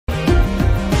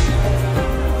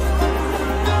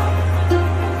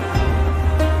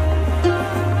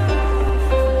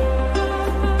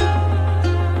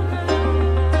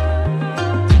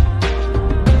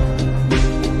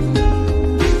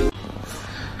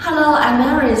Hello, I'm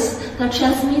Maris, the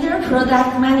Transmitter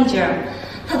Product Manager.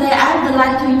 Today I would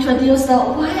like to introduce the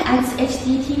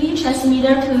YXHD TV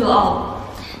transmitter to you all.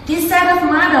 This set of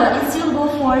model is suitable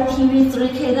for TV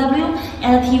 3kW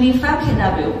and TV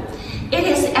 5kW. It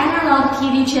is analog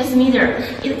TV transmitter.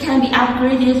 It can be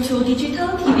upgraded to digital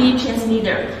TV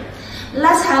transmitter.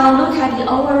 Let's have a look at the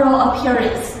overall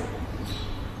appearance.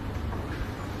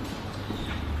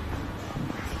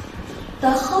 The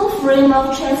whole frame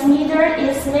of transmitter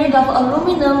is made of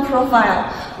aluminum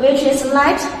profile, which is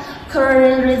light,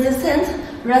 current resistant,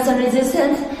 rust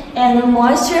resistant, and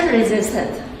moisture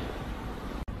resistant.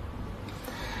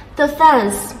 The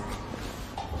fans.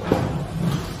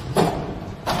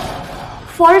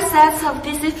 4 sets of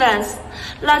DC fans,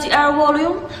 large air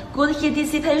volume, good heat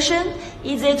dissipation,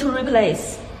 easy to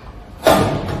replace.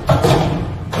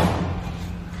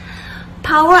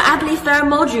 Power amplifier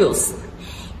modules.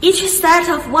 Each set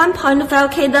of 1.5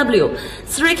 kW.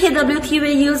 3 kW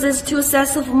TV uses 2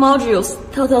 sets of modules,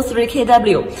 total 3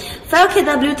 kW. 5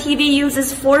 kW TV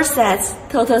uses 4 sets,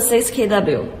 total 6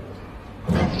 kW.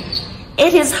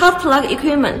 It is hot plug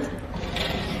equipment.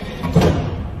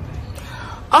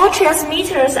 All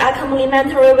transmitters are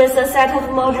complementary with a set of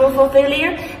modules for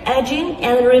failure, aging,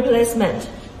 and replacement.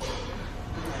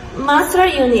 Master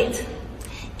unit.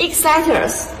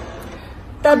 Exciters.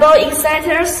 Double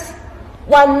exciters,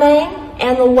 1 main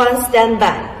and 1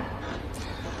 standby.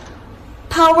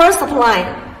 Power supply,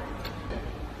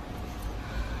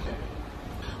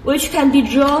 which can be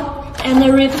drawn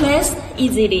and replaced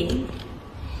easily.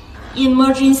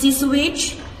 Emergency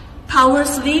switch, power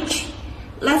switch,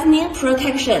 lightning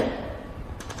protection.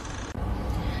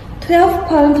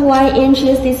 12.1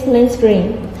 inches display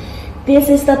screen. This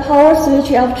is the power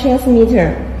switch of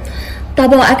transmitter.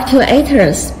 Double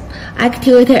actuators,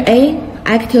 actuator A,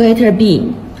 actuator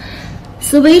B.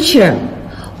 Switcher,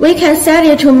 we can set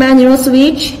it to manual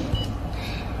switch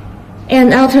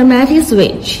and automatic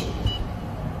switch.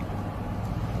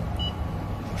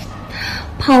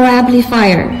 Power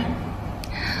amplifier,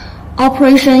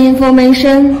 operation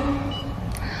information,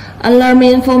 alarm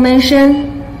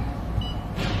information,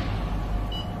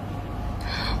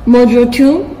 module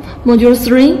 2, module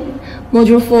 3,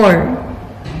 module 4.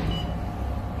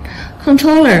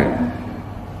 Controller.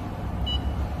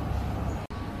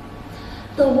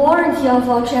 The warranty of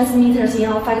our transmitters in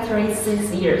our factory is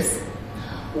 6 years.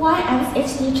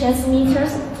 YXHD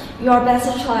transmitters, your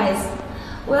best choice.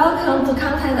 Welcome to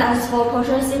contact us for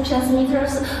purchasing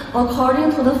transmitters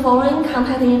according to the following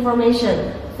contact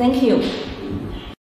information. Thank you.